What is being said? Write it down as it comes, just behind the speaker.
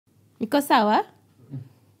Iko sawa?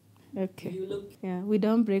 Okay. Yeah, we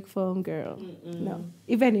don't break phone, girl. No,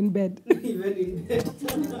 even in bed. Even in bed.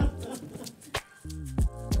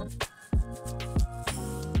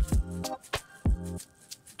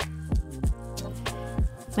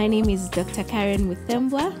 My name is Dr. Karen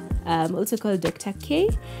Muthembwa, also called Dr. K.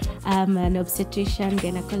 I'm an obstetrician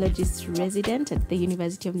gynecologist resident at the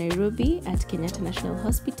University of Nairobi at Kenyatta National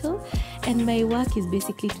Hospital. And my work is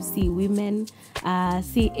basically to see women,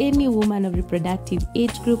 see any woman of reproductive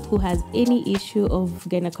age group who has any issue of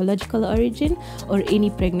gynecological origin or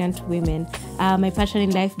any pregnant women. My passion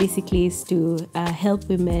in life basically is to help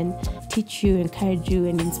women, teach you, encourage you,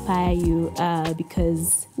 and inspire you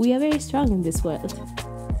because we are very strong in this world.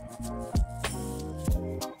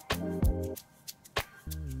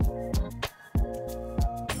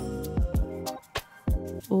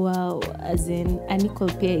 Wow, as in unequal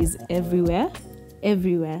pay is everywhere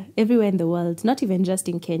in the world, not even just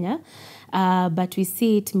in Kenya, but we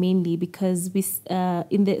see it mainly because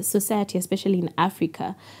in the society, especially in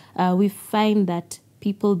Africa, we find that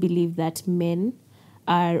people believe that men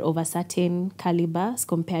are of a certain caliber as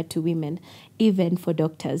compared to women. Even for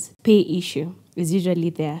doctors, pay issue is usually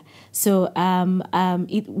there. So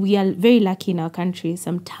we are very lucky in our country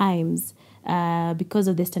sometimes. Because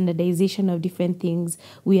of the standardization of different things,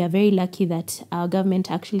 we are very lucky that our government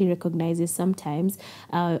actually recognizes sometimes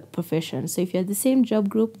our profession. So if you're the same job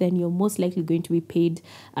group, then you're most likely going to be paid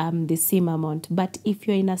the same amount. But if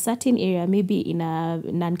you're in a certain area, maybe in a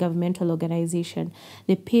non-governmental organization,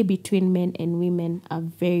 the pay between men and women are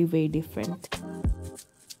very, very different.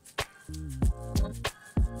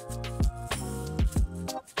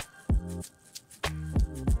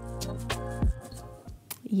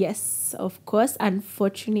 Yes, of course.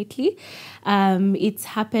 Unfortunately, it's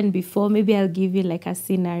happened before. Maybe I'll give you like a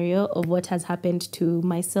scenario of what has happened to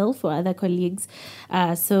myself or other colleagues.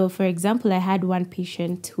 So, for example, I had one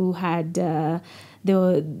patient who had I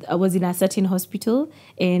was in a certain hospital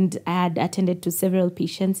and I had attended to several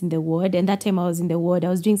patients in the ward. And that time I was in the ward, I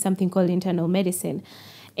was doing something called internal medicine.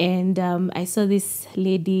 And I saw this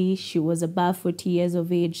lady. She was above 40 years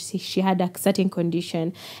of age. She had a certain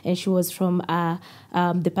condition and she was from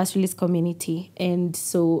the pastoralist community. And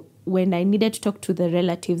so when I needed to talk to the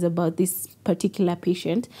relatives about this particular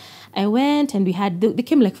patient, I went and they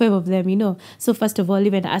came like 5 of them, you know. So first of all,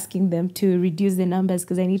 even asking them to reduce the numbers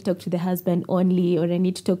because I need to talk to the husband only, or I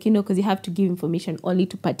need to talk, you know, because you have to give information only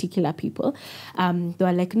to particular people. They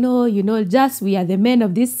were like, no, you know, just we are the men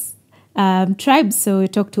of this tribes, so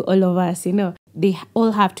talk to all of us, you know. They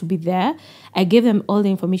all have to be there. I gave them all the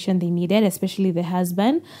information they needed, especially the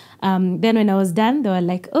husband. Then when I was done, they were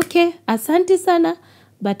like, okay, asante sana,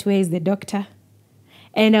 but where is the doctor?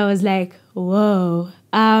 And I was like, whoa,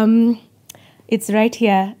 it's right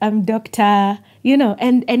here. I'm doctor, you know.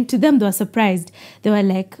 And to them, they were surprised. They were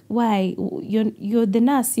like, why? You're the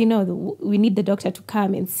nurse, you know, we need the doctor to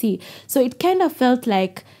come and see. So it kind of felt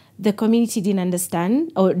like the community didn't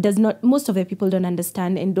understand, or does not. Most of the people don't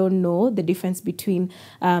understand and don't know the difference between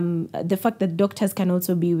the fact that doctors can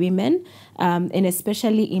also be women, and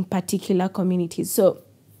especially in particular communities. So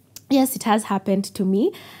yes, it has happened to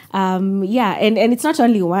me. And it's not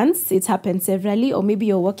only once, it's happened severally. Or maybe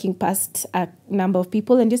you're walking past a number of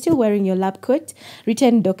people and you're still wearing your lab coat,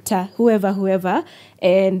 written doctor, whoever,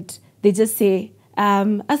 and they just say,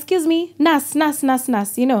 excuse me, nurse,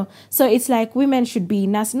 you know. So it's like women should be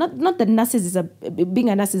nurse. Not that being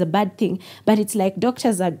a nurse is a bad thing, but it's like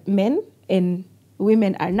doctors are men and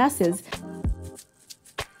women are nurses.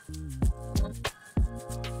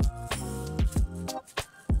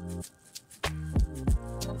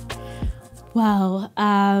 Wow.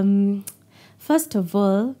 First of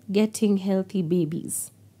all, getting healthy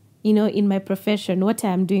babies. You know, in my profession, what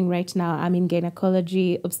I'm doing right now, I'm in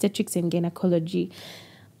gynecology, obstetrics and gynecology.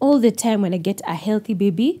 All the time when I get a healthy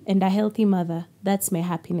baby and a healthy mother, that's my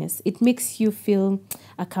happiness. It makes you feel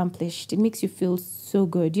accomplished. It makes you feel so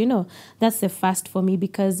good. You know, that's the first for me,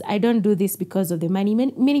 because I don't do this because of the money.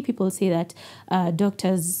 Many people say that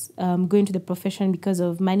doctors go into the profession because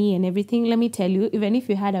of money and everything. Let me tell you, even if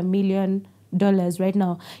you had $1 million right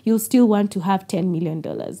now, you'll still want to have $10 million.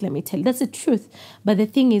 Let me tell you, that's the truth. But the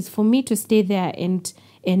thing is, for me to stay there and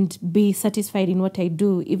be satisfied in what I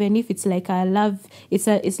do, even if it's like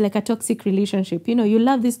it's like a toxic relationship. You know, you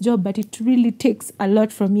love this job, but it really takes a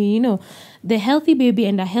lot from you. You know, the healthy baby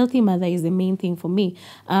and a healthy mother is the main thing for me.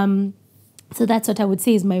 So that's what I would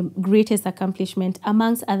say is my greatest accomplishment,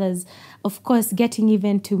 amongst others. Of course, getting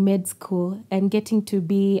even to med school and getting to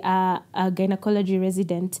be a gynecology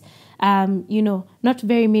resident Not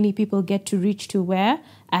very many people get to reach to where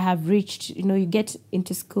I have reached. You get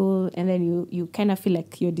into school and then you kind of feel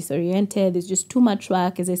like you're disoriented. There's just too much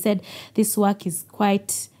work. As I said, this work is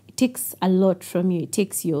it takes a lot from you. It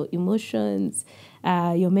takes your emotions,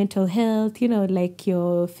 your mental health, like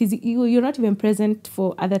your physical. You're not even present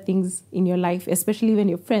for other things in your life, especially when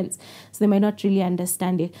your friends. So they might not really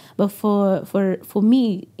understand it. But for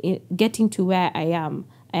me, getting to where I'm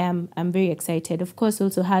very excited. Of course,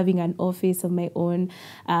 also having an office of my own,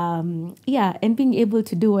 and being able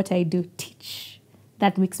to do what I do, teach.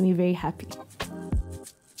 That makes me very happy.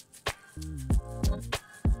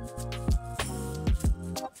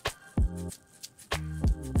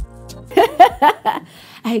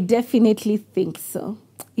 I definitely think so.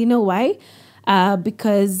 You know why?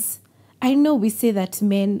 Because I know we say that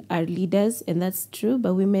men are leaders, and that's true,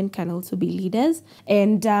 but women can also be leaders.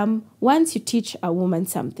 And once you teach a woman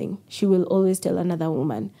something, she will always tell another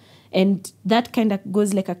woman. And that kind of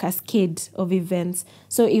goes like a cascade of events.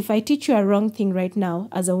 So if I teach you a wrong thing right now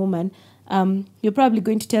as a woman, you're probably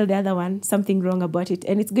going to tell the other one something wrong about it,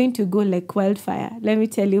 and it's going to go like wildfire. Let me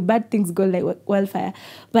tell you, bad things go like wildfire.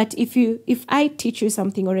 But if I teach you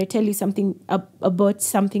something, or I tell you something about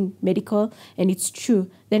something medical and it's true,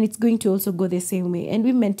 then it's going to also go the same way. And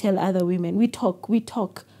women tell other women, we talk.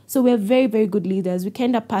 So we're very, very good leaders. We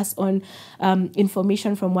kind of pass on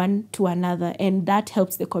information from one to another, and that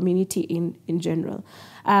helps the community in general.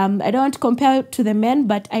 I don't want to compare to the men,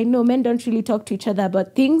 but I know men don't really talk to each other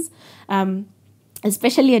about things,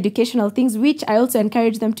 especially educational things, which I also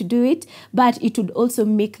encourage them to do it, but it would also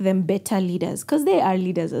make them better leaders because they are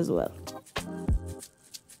leaders as well.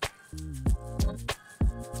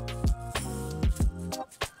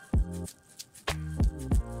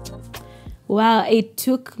 Well, it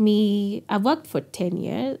took me, I've worked for 10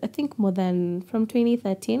 years, I think more than from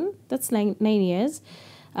 2013. That's 9 years.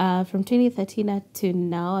 From 2013 to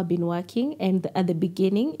now, I've been working. And at the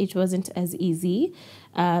beginning, it wasn't as easy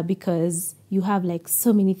because you have like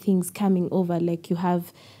so many things coming over. Like you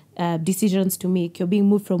have decisions to make. You're being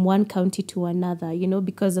moved from one county to another,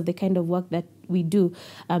 because of the kind of work that we do.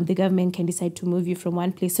 The government can decide to move you from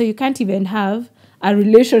one place. So you can't even have a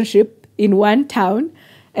relationship in one town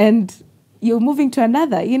and you're moving to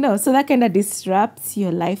another, so that kind of disrupts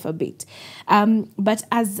your life a bit. But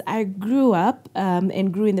as I grew up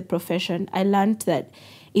and grew in the profession, I learned that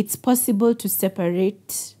it's possible to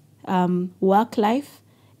separate work life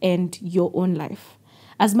and your own life.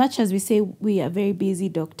 As much as we say we are very busy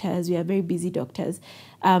doctors,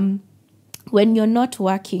 when you're not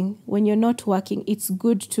working, it's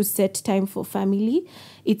good to set time for family.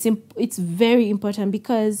 It's very important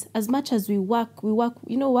because as much as we work,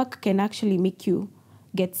 work can actually make you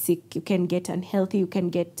get sick. You can get unhealthy. You can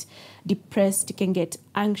get depressed. You can get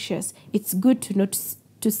anxious. It's good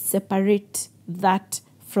to separate that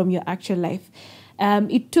from your actual life.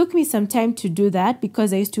 It took me some time to do that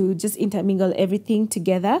because I used to just intermingle everything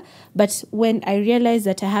together. But when I realized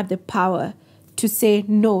that I have the power to say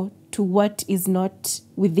no to what is not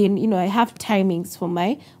within, I have timings for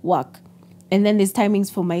my work and then there's timings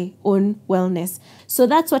for my own wellness. So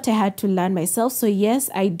that's what I had to learn myself. So yes,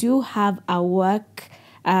 I do have a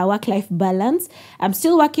work-life balance. I'm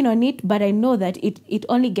still working on it, but I know that it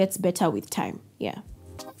only gets better with time. Yeah.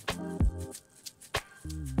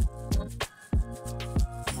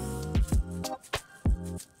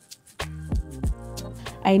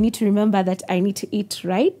 I need to remember that I need to eat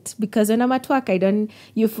right because when I'm at work,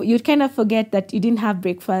 you kind of forget that you didn't have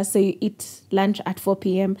breakfast, so you eat lunch at 4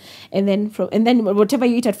 p.m. and then whatever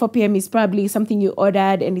you eat at 4 p.m. is probably something you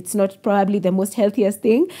ordered and it's not probably the most healthiest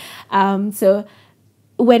thing. So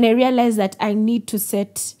when I realized that I need to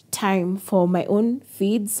set time for my own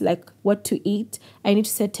feeds, like what to eat, I need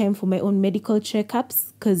to set time for my own medical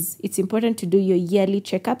checkups because it's important to do your yearly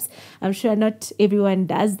checkups. I'm sure not everyone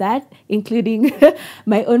does that, including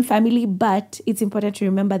my own family, but it's important to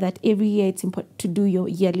remember that every year it's important to do your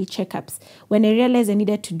yearly checkups. When I realized I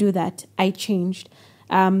needed to do that, I changed.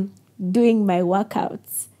 Doing my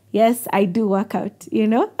workouts. Yes, I do work out,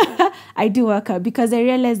 I do work out because I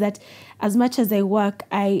realized that as much as I work,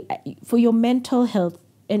 for your mental health,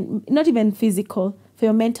 and not even physical, for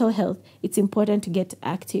your mental health, it's important to get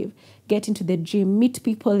active, get into the gym, meet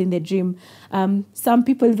people in the gym. Some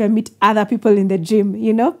people even meet other people in the gym,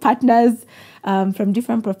 partners from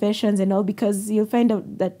different professions and all, because you'll find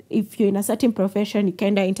out that if you're in a certain profession, you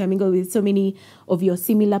kind of intermingle with so many of your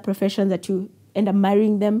similar professions that you end up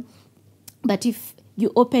marrying them. But if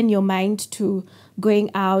you open your mind to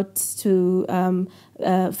going out to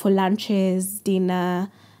for lunches, dinner,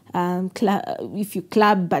 if you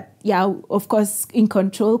club, but yeah, of course, in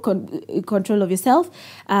control of yourself.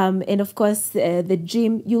 And of course, the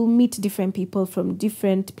gym, you'll meet different people from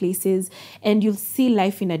different places, and you'll see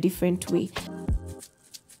life in a different way.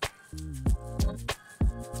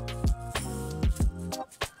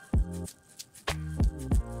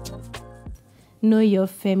 Know your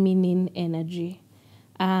feminine energy.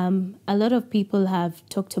 A lot of people have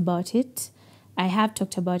talked about it. I have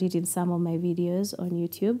talked about it in some of my videos on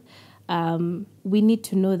YouTube. We need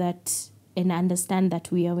to know that and understand that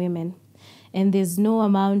we are women. And there's no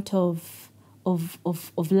amount of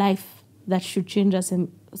life that should change us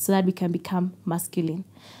so that we can become masculine.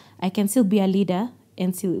 I can still be a leader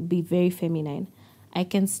and still be very feminine. I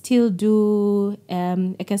can still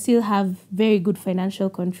have very good financial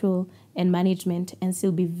control and management and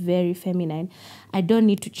still be very feminine. I don't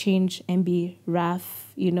need to change and be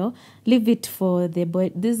rough, leave it for the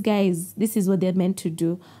boy. This is what they're meant to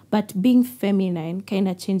do. But being feminine kind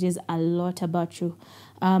of changes a lot about you.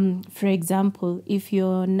 For example, if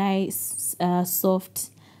you're nice, soft,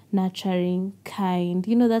 nurturing, kind,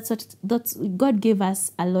 that's God gave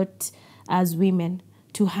us a lot as women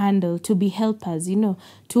to handle, to be helpers, to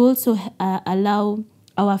also allow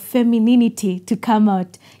our femininity to come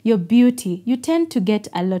out, your beauty. You tend to get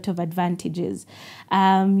a lot of advantages.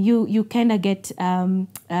 You kind of get,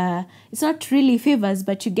 it's not really favors,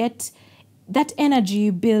 but you get that energy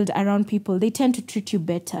you build around people. They tend to treat you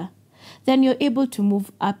better. Then you're able to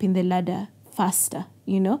move up in the ladder faster,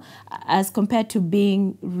 as compared to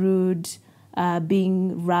being rude,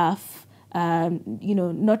 being rough,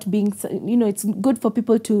 not being, it's good for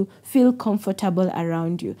people to feel comfortable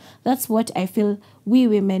around you. That's what I feel we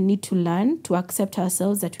women need to learn, to accept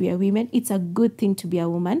ourselves that we are women. It's a good thing to be a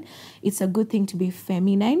woman. It's a good thing to be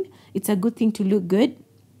feminine. It's a good thing to look good.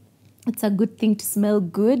 It's a good thing to smell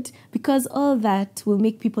good, because all that will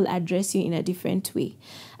make people address you in a different way.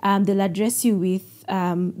 They'll address you with,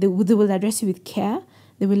 they will address you with care.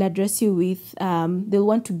 They will address you with, they'll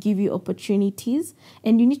want to give you opportunities.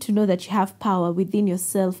 And you need to know that you have power within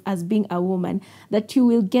yourself as being a woman, that you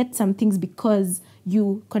will get some things because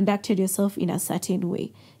you conducted yourself in a certain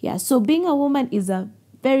way. Yeah, so being a woman is a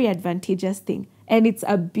very advantageous thing. And it's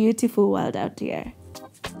a beautiful world out here.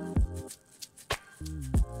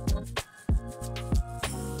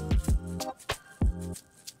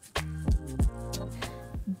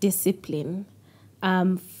 Discipline.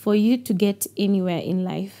 For you to get anywhere in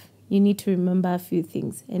life, you need to remember a few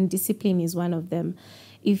things, and discipline is one of them.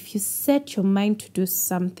 If you set your mind to do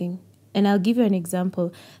something, and I'll give you an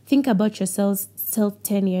example. Think about yourself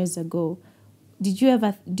 10 years ago. Did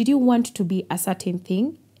you want to be a certain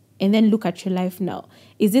thing? And then look at your life now.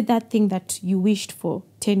 Is it that thing that you wished for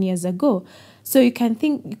 10 years ago? So you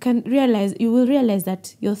will realize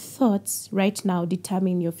that your thoughts right now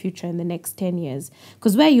determine your future in the next 10 years.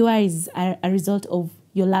 Because where you are is a result of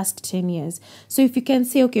your last 10 years. So if you can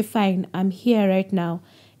say, okay, fine, I'm here right now.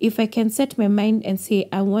 If I can set my mind and say,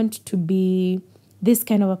 I want to be this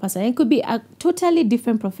kind of a person. It could be a totally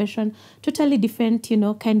different profession, totally different,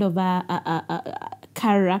 kind of a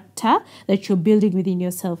character that you're building within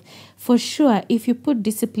yourself. For sure, if you put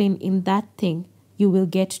discipline in that thing, you will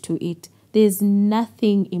get to it. There's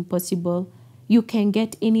nothing impossible. You can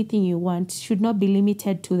get anything you want. Should not be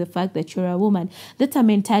limited to the fact that you're a woman. That's a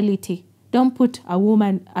mentality. Don't put a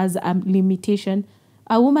woman as a limitation.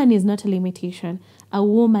 A woman is not a limitation. A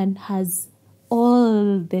woman has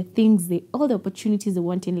all the things, all the opportunities they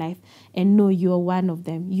want in life, and know you're one of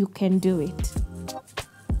them. You can do it.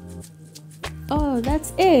 Oh,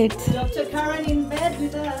 that's it. Dr. Karen in bed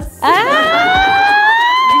with us. Ah!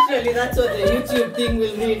 Usually that's what the YouTube thing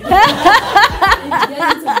will read.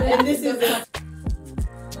 And this is the